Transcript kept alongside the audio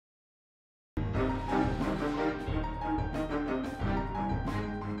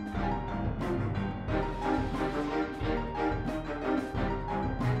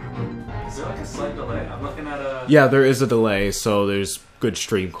slight delay? I'm looking at a... Yeah, there is a delay, so there's good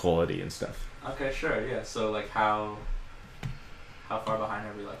stream quality and stuff. Okay, sure, yeah. So, like, how far behind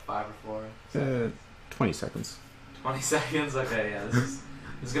are we? Like, 5 or 4 seconds? 20 seconds. 20 seconds? Okay, yeah, this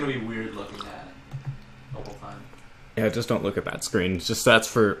is gonna be weird looking at the whole time. Yeah, just don't look at that screen. Just that's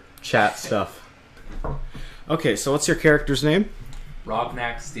for chat stuff. Okay, so what's your character's name?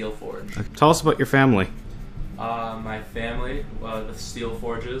 Rogknack Steelforge. Tell us about your family. My family, the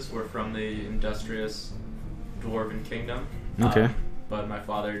Steelforges, were from the industrious Dwarven Kingdom. Okay. But my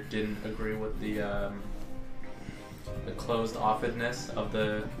father didn't agree with the closed-offedness of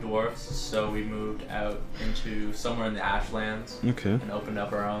the dwarves, so we moved out into somewhere in the Ashlands. Okay. And opened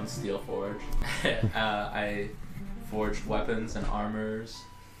up our own steel forge. I forged weapons and armors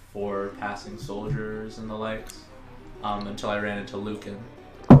for passing soldiers and the likes, until I ran into Lucan.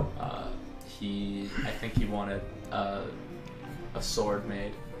 I think he wanted a sword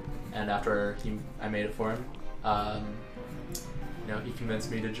made, and after I made it for him, he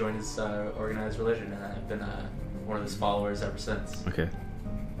convinced me to join his organized religion, and I've been one of his followers ever since. Okay.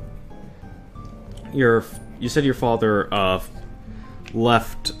 You said your father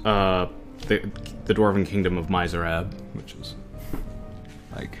left the Dwarven Kingdom of Mizarab, which is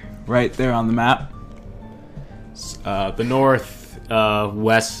like right there on the map. The north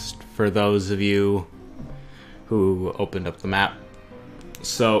west for those of you who opened up the map.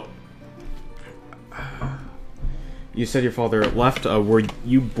 So you said your father left. Were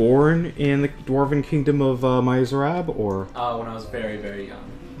you born in the Dwarven Kingdom of Mizarab, or? When I was very, very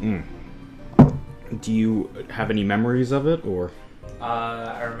young. Do you have any memories of it, or?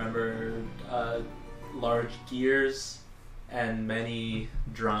 I remember large gears and many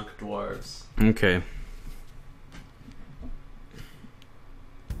drunk dwarves. Okay.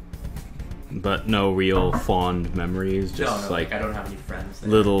 But no real fond memories, just no, like I don't have any friends there.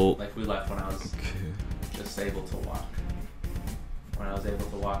 Little. Like we left when I was just able to walk. When I was able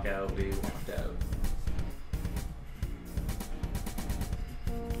to walk out, we walked out.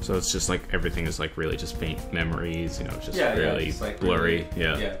 So it's just like everything is like really just faint memories, it's just really just like blurry.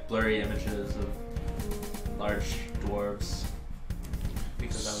 Really, blurry images of large dwarves.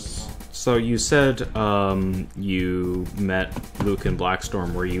 Because I was small. So you said you met Lucan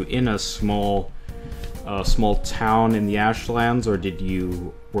Blackstorm. Were you in a small town in the Ashlands, or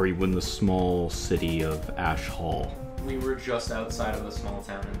were you in the small city of Ash Hall? We were just outside of a small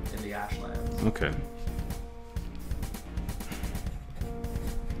town in the Ashlands. Okay.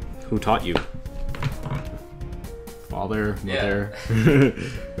 Who taught you? Father? Mother? Yeah.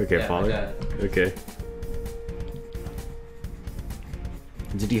 Okay, yeah, father? My dad. Okay.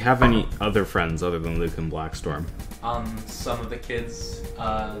 Did you have any other friends other than Lucan Blackstorm? Some of the kids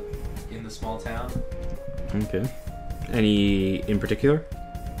in the small town. Okay. Any in particular?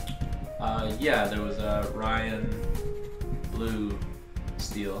 Yeah, there was Ryan Blue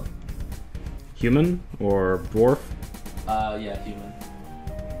Steel. Human or dwarf? Yeah, human.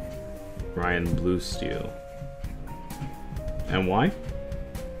 Ryan Bluesteel. And why?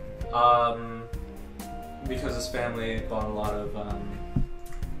 Because his family bought a lot of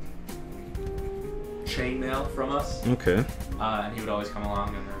chainmail from us. Okay. And he would always come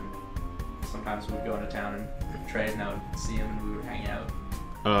along, and then sometimes we would go into town and trade, and I would see him and we would hang out.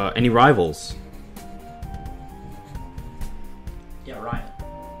 Any rivals? Yeah, Ryan.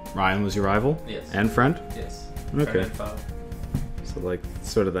 Ryan was your rival? Yes. And friend? Yes. Okay. Friend and foe. So like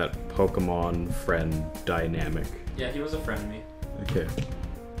sort of that Pokemon friend dynamic. Yeah, he was a friend of me. Okay.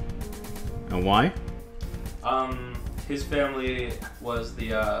 And why? His family was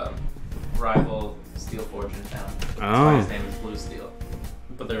the rival Steelforge in town. That's Oh. why his name is Blue Steel.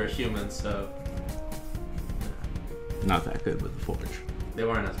 But they were humans, so Not that good with the forge. they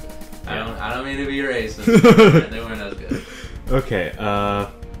weren't as good. Yeah. I don't mean to be racist, but they weren't as good. Okay,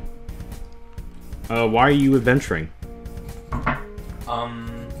 why are you adventuring?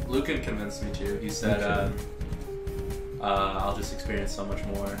 Lucan convinced me to. He said, Okay. I'll just experience so much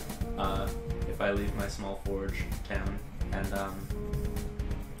more if I leave my small forge town. And,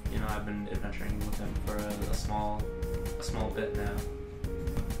 I've been adventuring with him for a small bit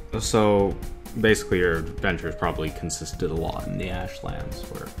now. So, basically your adventures probably consisted a lot in the Ashlands,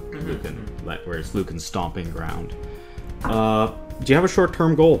 where where it's Lucan's stomping ground. Do you have a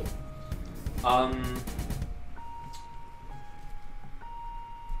short-term goal?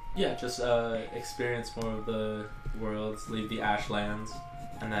 Yeah, just experience more of the worlds, leave the Ashlands,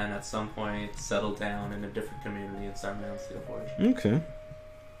 and then at some point settle down in a different community and start my own Steelforge. Okay.